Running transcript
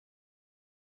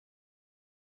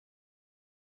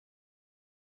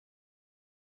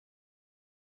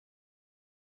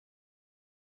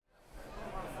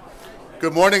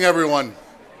Good morning, everyone.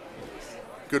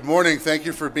 Good morning. Thank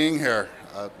you for being here.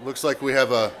 Looks like we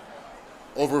have a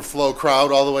overflow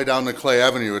crowd all the way down to Clay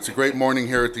Avenue. It's a great morning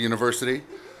here at the university.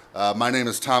 My name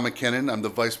is Tom McKinnon. I'm the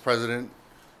Vice President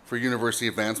for University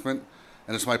Advancement,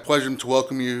 and it's my pleasure to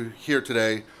welcome you here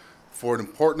today for an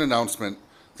important announcement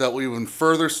that will even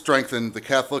further strengthen the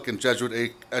Catholic and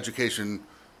Jesuit education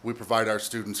we provide our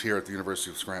students here at the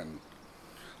University of Scranton.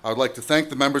 I would like to thank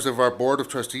the members of our Board of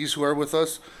Trustees who are with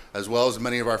us, as well as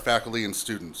many of our faculty and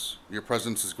students. Your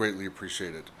presence is greatly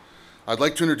appreciated. I'd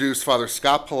like to introduce Father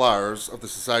Scott Pilarz of the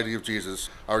Society of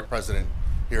Jesus, our president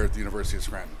here at the University of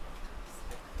Scranton.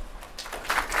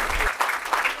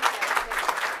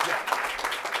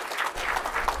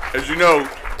 As you know,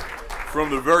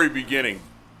 from the very beginning,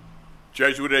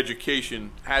 Jesuit education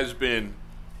has been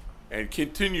and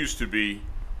continues to be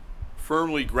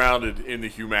firmly grounded in the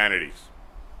humanities.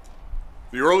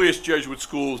 The earliest Jesuit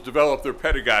schools developed their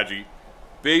pedagogy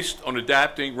based on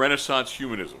adapting Renaissance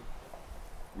humanism,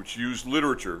 which used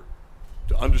literature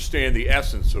to understand the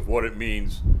essence of what it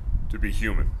means to be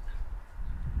human.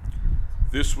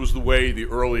 This was the way the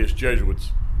earliest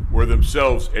Jesuits were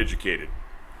themselves educated.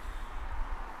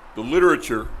 The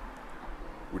literature,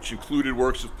 which included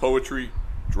works of poetry,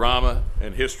 drama,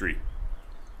 and history,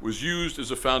 was used as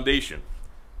a foundation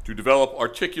to develop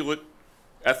articulate,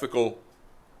 ethical,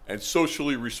 and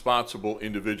socially responsible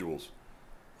individuals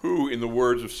who, in the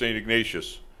words of St.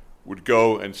 Ignatius, would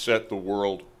go and set the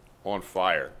world on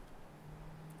fire.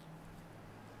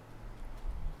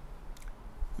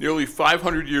 Nearly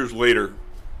 500 years later,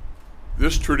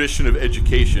 this tradition of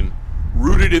education,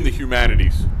 rooted in the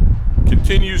humanities,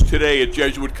 continues today at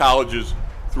Jesuit colleges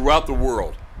throughout the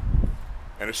world,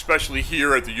 and especially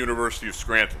here at the University of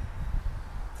Scranton.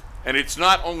 And it's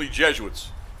not only Jesuits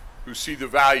who see the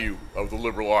value of the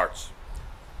liberal arts.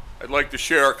 I'd like to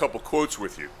share a couple quotes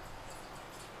with you.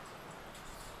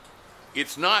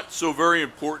 It's not so very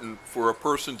important for a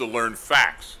person to learn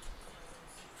facts.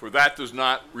 For that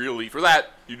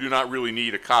you do not really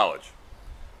need a college.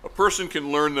 A person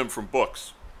can learn them from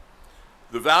books.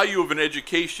 The value of an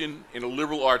education in a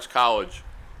liberal arts college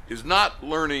is not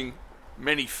learning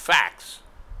many facts,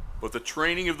 but the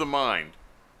training of the mind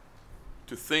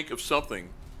to think of something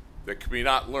that can be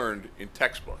not learned in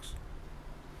textbooks.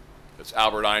 That's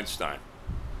Albert Einstein.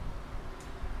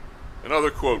 Another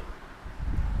quote: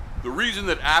 the reason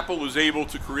that Apple is able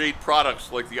to create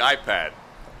products like the iPad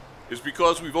is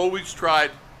because we've always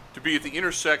tried to be at the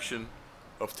intersection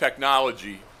of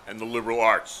technology and the liberal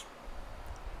arts,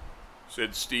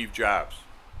 said Steve Jobs.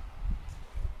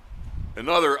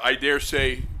 Another, I dare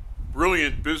say,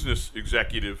 brilliant business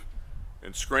executive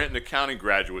and Scranton accounting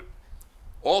graduate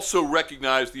also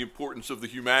recognized the importance of the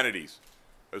humanities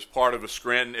as part of a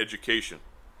Scranton education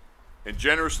and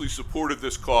generously supported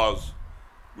this cause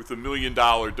with a $1 million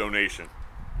donation.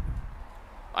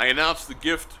 I announced the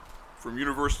gift from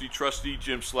University trustee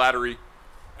Jim Slattery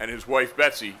and his wife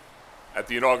Betsy at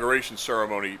the inauguration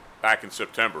ceremony back in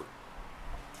September.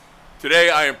 Today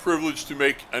I am privileged to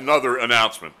make another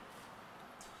announcement.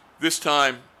 This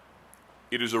time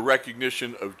it is a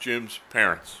recognition of Jim's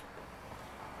parents.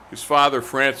 His father,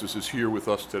 Francis, is here with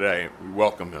us today. We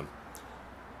welcome him.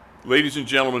 Ladies and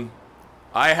gentlemen,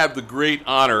 I have the great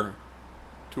honor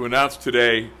to announce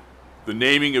today the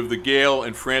naming of the Gail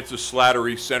and Francis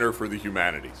Slattery Center for the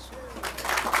Humanities.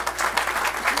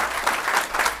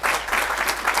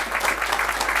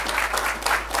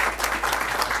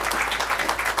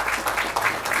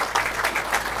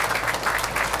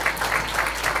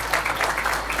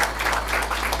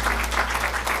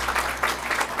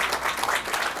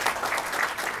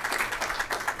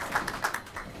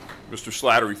 Mr.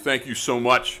 Slattery, thank you so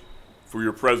much for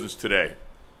your presence today,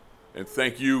 and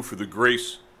thank you for the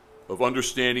grace of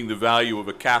understanding the value of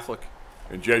a Catholic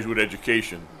and Jesuit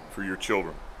education for your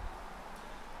children.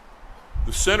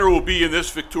 The center will be in this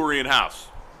Victorian house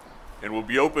and will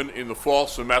be open in the fall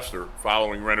semester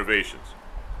following renovations.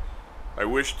 I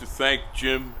wish to thank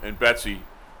Jim and Betsy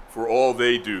for all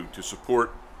they do to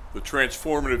support the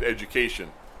transformative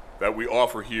education that we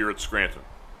offer here at Scranton,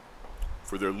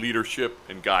 for their leadership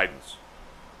and guidance,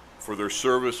 for their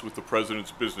service with the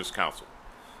President's Business Council,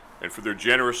 and for their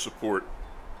generous support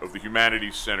of the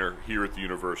Humanities Center here at the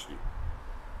university.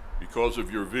 Because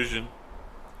of your vision,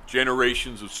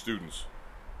 generations of students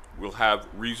will have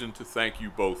reason to thank you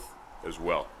both as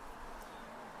well.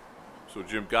 So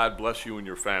Jim, God bless you and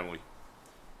your family.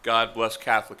 God bless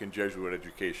Catholic and Jesuit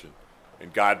education,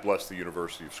 and God bless the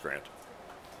University of Scranton.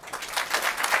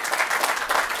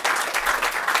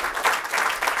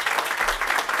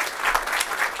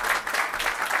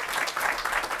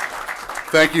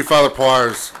 Thank you, Father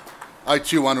Pilarz. I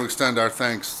too want to extend our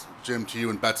thanks, Jim, to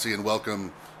you and Betsy, and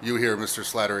welcome you here, Mr.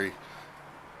 Slattery.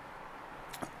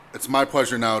 It's my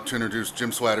pleasure now to introduce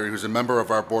Jim Slattery, who's a member of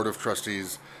our Board of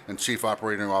Trustees and Chief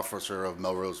Operating Officer of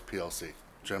Melrose PLC.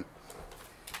 Jim.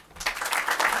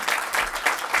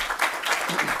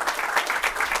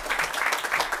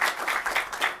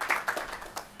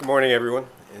 Good morning, everyone,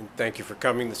 and thank you for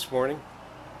coming this morning.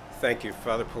 Thank you,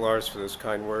 Father Pilarz, for those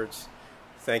kind words.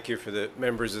 Thank you for the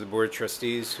members of the Board of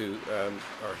Trustees who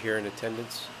are here in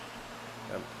attendance.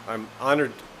 I'm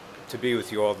honored to be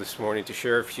with you all this morning to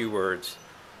share a few words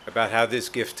about how this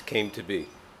gift came to be.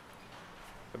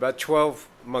 About 12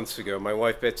 months ago, my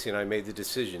wife Betsy and I made the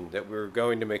decision that we were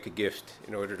going to make a gift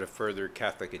in order to further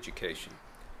Catholic education.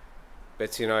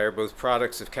 Betsy and I are both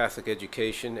products of Catholic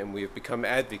education, and we have become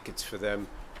advocates for them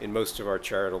in most of our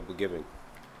charitable giving.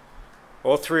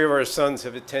 All three of our sons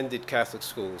have attended Catholic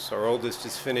schools. Our oldest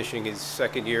is finishing his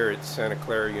second year at Santa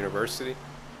Clara University.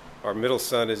 Our middle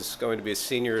son is going to be a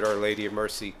senior at Our Lady of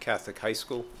Mercy Catholic High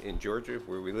School in Georgia,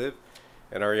 where we live,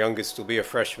 and our youngest will be a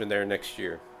freshman there next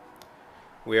year.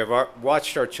 We have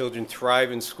watched our children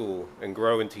thrive in school and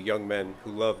grow into young men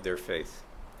who love their faith.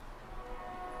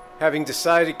 Having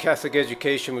decided Catholic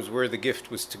education was where the gift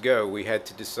was to go, we had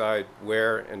to decide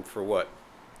where and for what.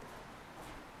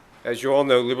 As you all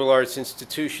know, liberal arts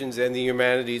institutions and the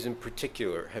humanities in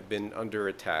particular have been under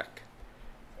attack.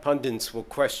 Pundits will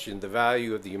question the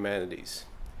value of the humanities.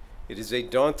 It is a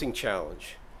daunting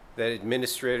challenge that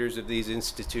administrators of these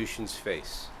institutions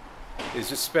face. It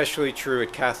is especially true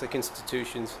at Catholic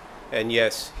institutions, and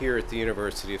yes, here at the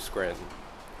University of Scranton.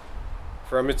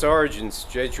 From its origins,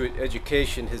 Jesuit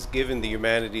education has given the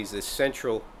humanities a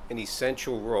central and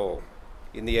essential role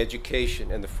in the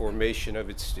education and the formation of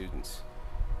its students,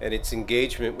 and its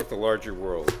engagement with the larger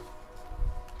world.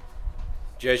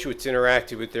 Jesuits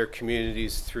interacted with their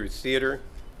communities through theater,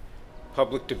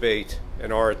 public debate,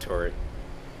 and oratory.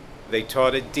 They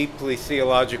taught a deeply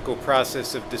theological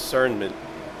process of discernment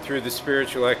through the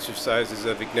spiritual exercises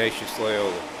of Ignatius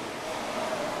Loyola.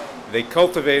 They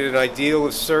cultivated an ideal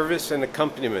of service and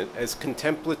accompaniment as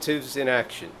contemplatives in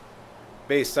action,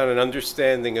 based on an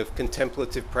understanding of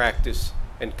contemplative practice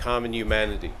and common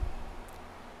humanity.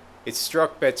 It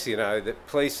struck Betsy and I that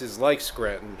places like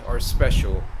Scranton are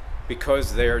special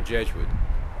because they are Jesuit,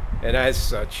 and as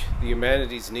such, the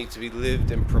humanities need to be lived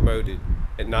and promoted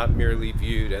and not merely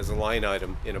viewed as a line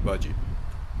item in a budget.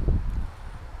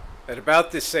 At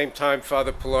about this same time,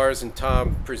 Father Pilarz and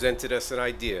Tom presented us an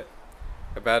idea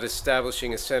about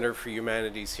establishing a Center for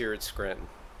Humanities here at Scranton.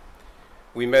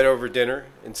 We met over dinner,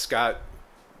 and Scott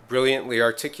brilliantly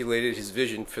articulated his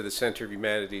vision for the Center of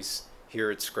Humanities here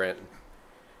at Scranton.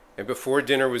 And before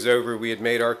dinner was over, we had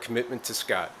made our commitment to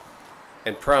Scott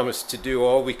and promised to do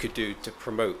all we could do to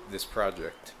promote this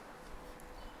project.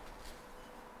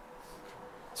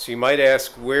 So you might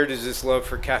ask, where does this love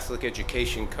for Catholic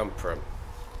education come from?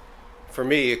 For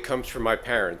me, it comes from my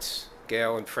parents,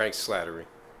 Gail and Frank Slattery.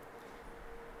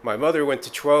 My mother went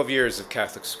to 12 years of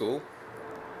Catholic school.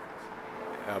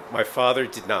 My father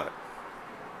did not.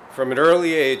 From an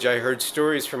early age, I heard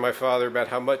stories from my father about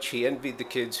how much he envied the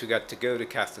kids who got to go to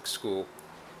Catholic school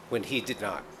when he did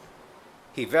not.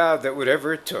 He vowed that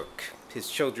whatever it took,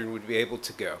 his children would be able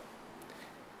to go.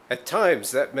 At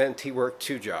times, that meant he worked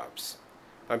 2 jobs.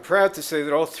 I'm proud to say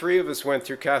that all 3 of us went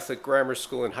through Catholic grammar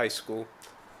school and high school,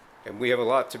 and we have a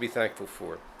lot to be thankful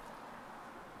for.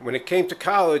 When it came to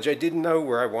college, I didn't know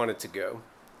where I wanted to go,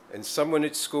 and someone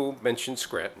at school mentioned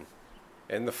Scranton.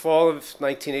 In the fall of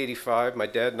 1985, my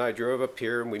dad and I drove up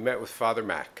here and we met with Father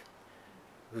Mack,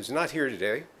 who's not here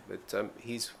today, but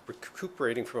he's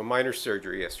recuperating from a minor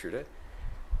surgery yesterday.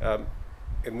 And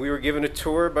we were given a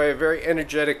tour by a very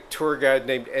energetic tour guide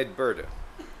named Ed Berta.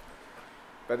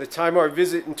 By the time our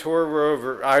visit and tour were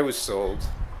over, I was sold,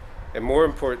 and more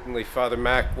importantly, Father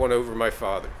Mack won over my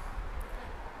father.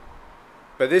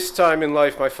 By this time in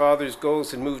life, my father's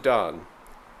goals had moved on.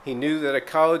 He knew that a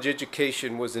college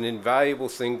education was an invaluable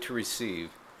thing to receive.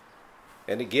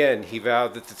 And again, he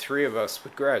vowed that the 3 of us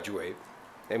would graduate,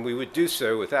 and we would do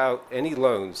so without any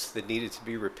loans that needed to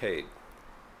be repaid.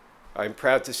 I'm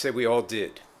proud to say we all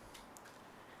did.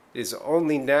 It is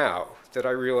only now that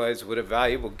I realize what a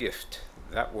valuable gift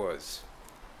that was.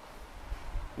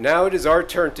 Now it is our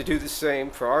turn to do the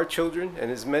same for our children and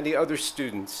as many other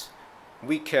students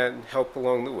we can help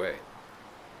along the way.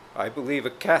 I believe a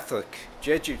Catholic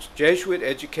Jesuit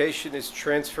education is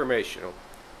transformational,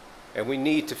 and we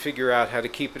need to figure out how to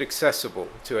keep it accessible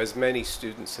to as many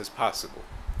students as possible.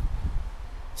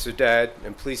 So Dad,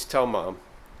 and please tell Mom,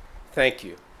 thank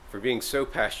you for being so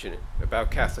passionate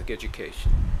about Catholic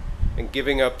education and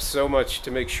giving up so much to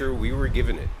make sure we were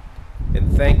given it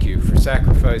and thank you for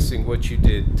sacrificing what you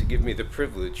did to give me the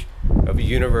privilege of a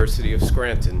University of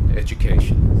Scranton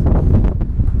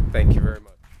education. Thank you very much.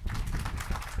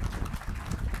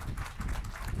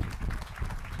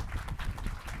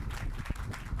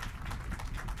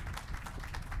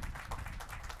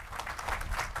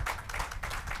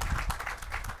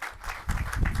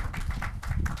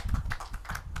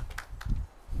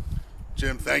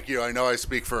 Jim, thank you. I know I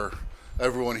speak for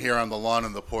everyone here on the lawn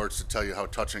and the porch to tell you how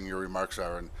touching your remarks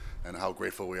are and how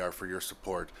grateful we are for your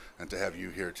support and to have you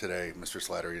here today, Mr.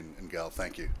 Slattery and Gail.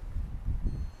 Thank you.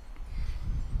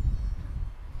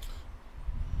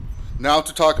 Now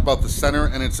to talk about the center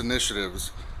and its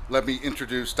initiatives, let me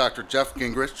introduce Dr. Jeff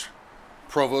Gingrich,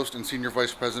 Provost and Senior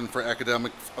Vice President for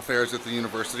Academic Affairs at the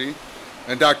University,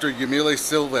 and Dr. Yamile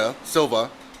Silva,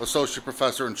 Associate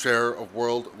Professor and Chair of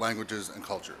World Languages and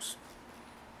Cultures.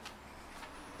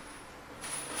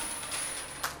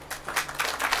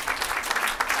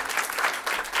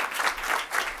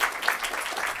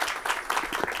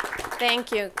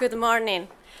 Thank you. Good morning.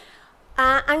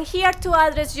 I'm here to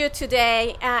address you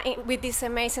today with this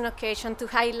amazing occasion to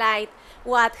highlight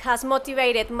what has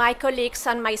motivated my colleagues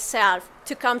and myself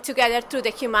to come together through the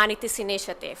Humanities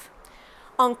Initiative.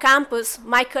 On campus,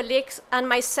 my colleagues and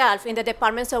myself in the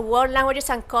departments of World Languages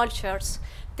and Cultures,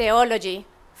 Theology,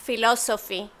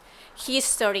 Philosophy,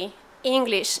 History,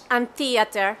 English, and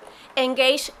Theater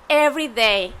engage every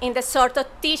day in the sort of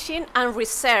teaching and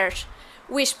research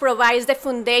which provides the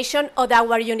foundation of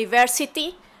our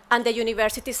university and the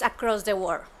universities across the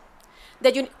world.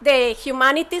 The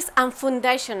humanities are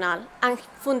foundational and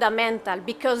fundamental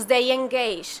because they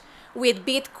engage with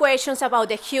big questions about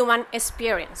the human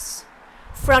experience.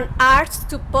 From arts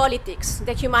to politics,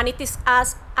 the humanities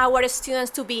ask our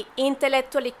students to be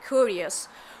intellectually curious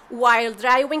while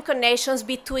driving connections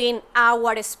between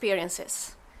our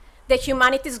experiences. The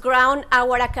humanities ground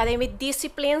our academic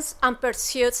disciplines and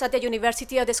pursuits at the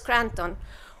University of Scranton,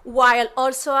 while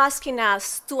also asking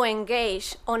us to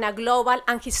engage on a global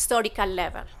and historical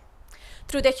level.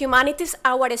 Through the humanities,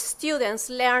 our students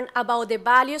learn about the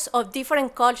values of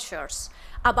different cultures,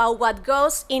 about what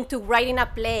goes into writing a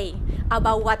play,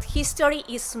 about what history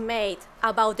is made,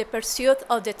 about the pursuit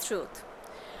of the truth.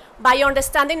 By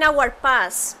understanding our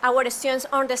past, our students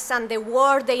understand the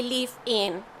world they live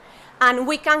in, and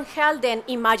we can help them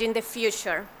imagine the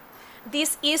future.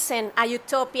 This isn't a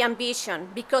utopian vision,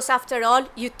 because after all,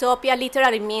 utopia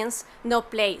literally means no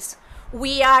place.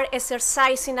 We are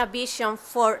exercising a vision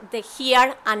for the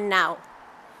here and now.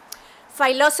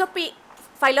 Philosophy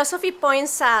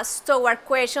points us toward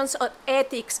questions of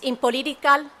ethics in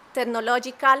political,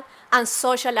 technological, and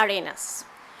social arenas.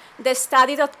 The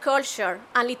study of culture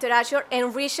and literature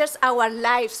enriches our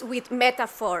lives with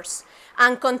metaphors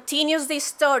and continues the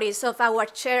stories of our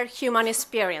shared human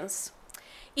experience.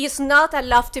 It's not a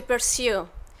lofty pursuit.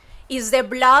 It's the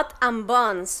blood and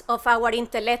bones of our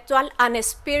intellectual and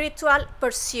spiritual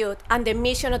pursuit and the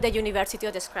mission of the University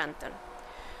of Scranton.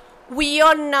 We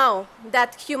all know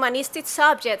that humanistic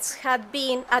subjects had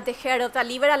been at the heart of the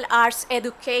liberal arts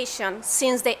education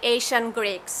since the ancient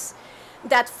Greeks,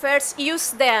 that first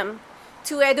used them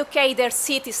to educate their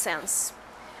citizens.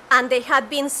 And they had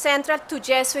been central to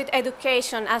Jesuit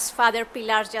education, as Father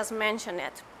Pilarz just mentioned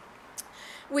it.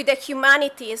 With the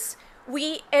humanities,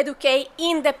 we educate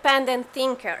independent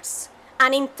thinkers.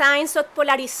 And in times of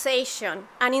polarization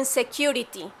and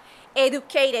insecurity,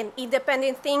 educating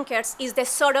independent thinkers is the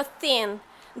sort of thing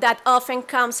that often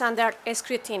comes under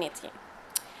scrutiny.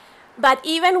 But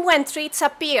even when threats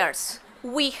appear,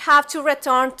 we have to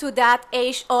return to that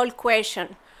age-old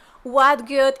question: what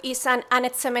good is an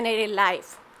unexamined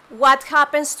life? What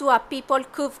happens to a people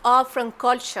cut off from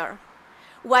culture?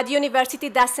 What university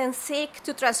doesn't seek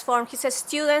to transform its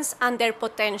students and their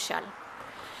potential?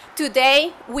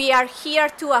 Today, we are here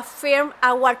to affirm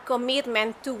our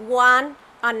commitment to one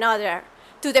another,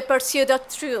 to the pursuit of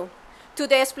truth, to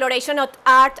the exploration of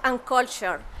art and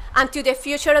culture, and to the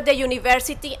future of the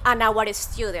university and our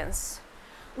students.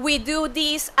 We do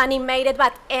this animated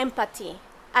by empathy,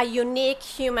 a unique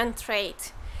human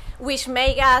trait, which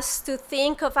makes us to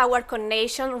think of our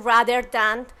connection rather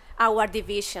than our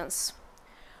divisions.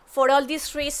 For all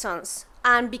these reasons,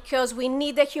 and because we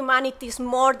need the humanities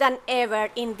more than ever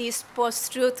in this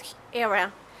post-truth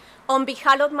era, on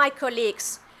behalf of my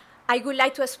colleagues, I would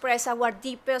like to express our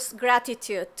deepest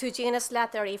gratitude to Gene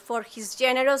Slattery for his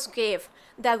generous gift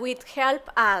that will help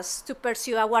us to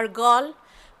pursue our goal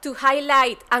to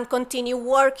highlight and continue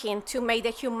working to make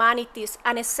the humanities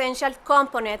an essential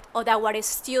component of our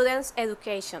students'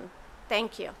 education.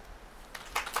 Thank you.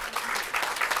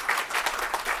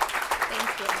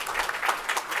 Thank you.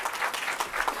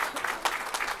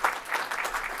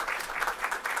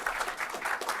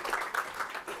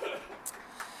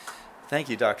 Thank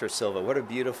you, Dr. Silva. What a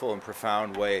beautiful and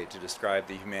profound way to describe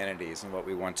the humanities and what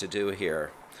we want to do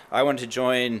here. I want to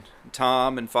join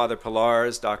Tom and Father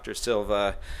Pilarz, Dr.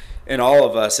 Silva, and all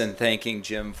of us in thanking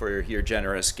Jim for your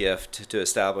generous gift to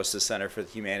establish the Center for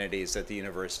the Humanities at the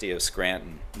University of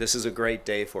Scranton. This is a great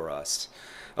day for us.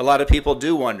 A lot of people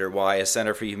do wonder why a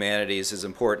Center for Humanities is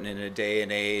important in a day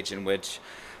and age in which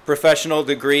professional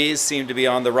degrees seem to be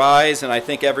on the rise, and I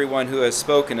think everyone who has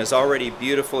spoken has already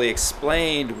beautifully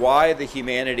explained why the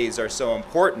humanities are so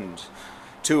important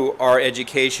to our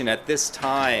education at this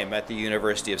time at the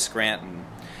University of Scranton.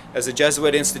 As a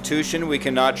Jesuit institution, we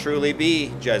cannot truly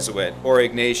be Jesuit or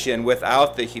Ignatian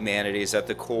without the humanities at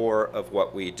the core of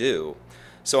what we do.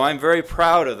 So I'm very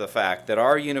proud of the fact that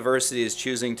our university is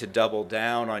choosing to double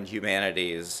down on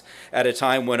humanities at a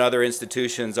time when other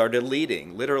institutions are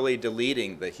deleting, literally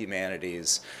deleting the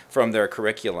humanities from their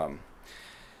curriculum.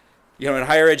 You know, in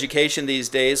higher education these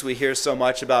days, we hear so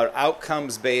much about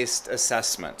outcomes-based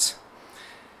assessment.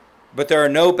 But there are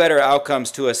no better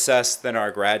outcomes to assess than our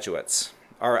graduates.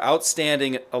 Our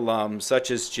outstanding alums,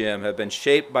 such as Jim, have been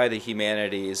shaped by the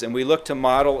humanities, and we look to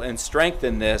model and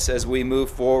strengthen this as we move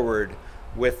forward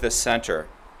with the center.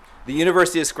 The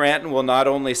University of Scranton will not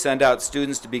only send out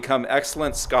students to become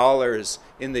excellent scholars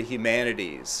in the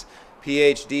humanities,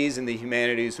 PhDs in the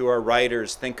humanities who are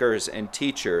writers, thinkers, and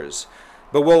teachers,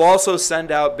 but we'll also send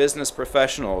out business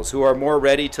professionals who are more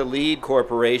ready to lead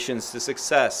corporations to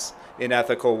success in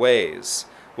ethical ways.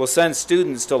 We'll send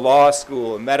students to law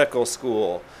school and medical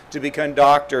school to become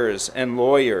doctors and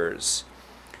lawyers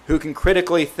who can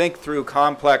critically think through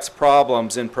complex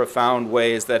problems in profound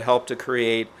ways that help to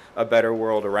create a better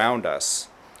world around us.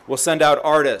 We'll send out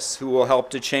artists who will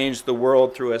help to change the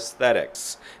world through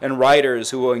aesthetics, and writers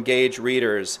who will engage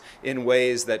readers in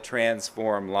ways that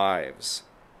transform lives.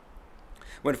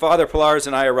 When Father Pilarz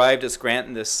and I arrived at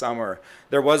Scranton this summer,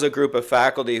 there was a group of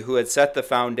faculty who had set the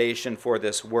foundation for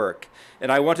this work.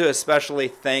 And I want to especially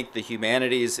thank the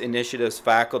Humanities Initiatives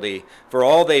faculty for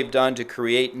all they've done to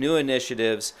create new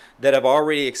initiatives that have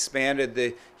already expanded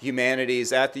the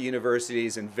humanities at the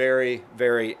universities in very,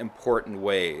 very important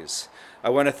ways.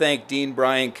 I want to thank Dean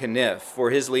Brian Caniff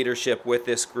for his leadership with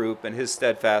this group and his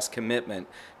steadfast commitment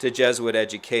to Jesuit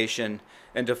education,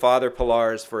 and to Father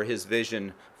Pilarz for his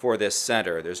vision for this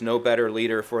center. There's no better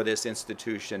leader for this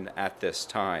institution at this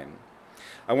time.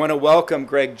 I want to welcome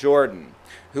Greg Jordan,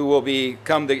 who will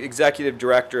become the executive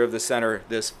director of the center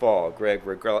this fall. Greg,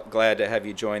 we're glad to have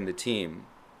you join the team.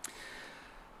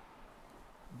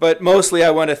 But mostly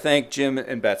I want to thank Jim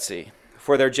and Betsy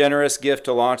for their generous gift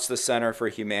to launch the Center for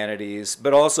Humanities,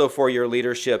 but also for your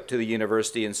leadership to the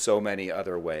university in so many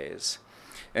other ways.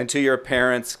 And to your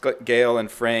parents, Gail and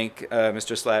Frank,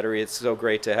 Mr. Slattery, it's so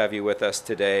great to have you with us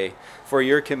today, for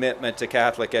your commitment to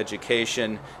Catholic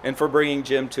education and for bringing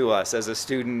Jim to us as a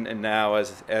student and now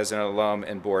as an alum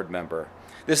and board member.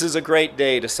 This is a great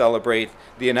day to celebrate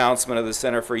the announcement of the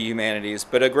Center for Humanities,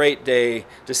 but a great day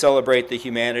to celebrate the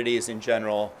humanities in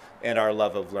general and our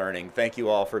love of learning. Thank you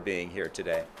all for being here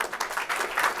today.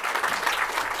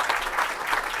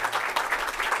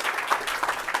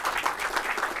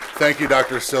 Thank you,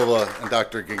 Dr. Silva and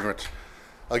Dr. Gingrich.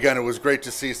 Again, it was great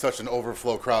to see such an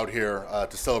overflow crowd here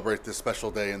to celebrate this special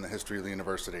day in the history of the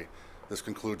university. This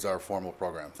concludes our formal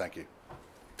program. Thank you.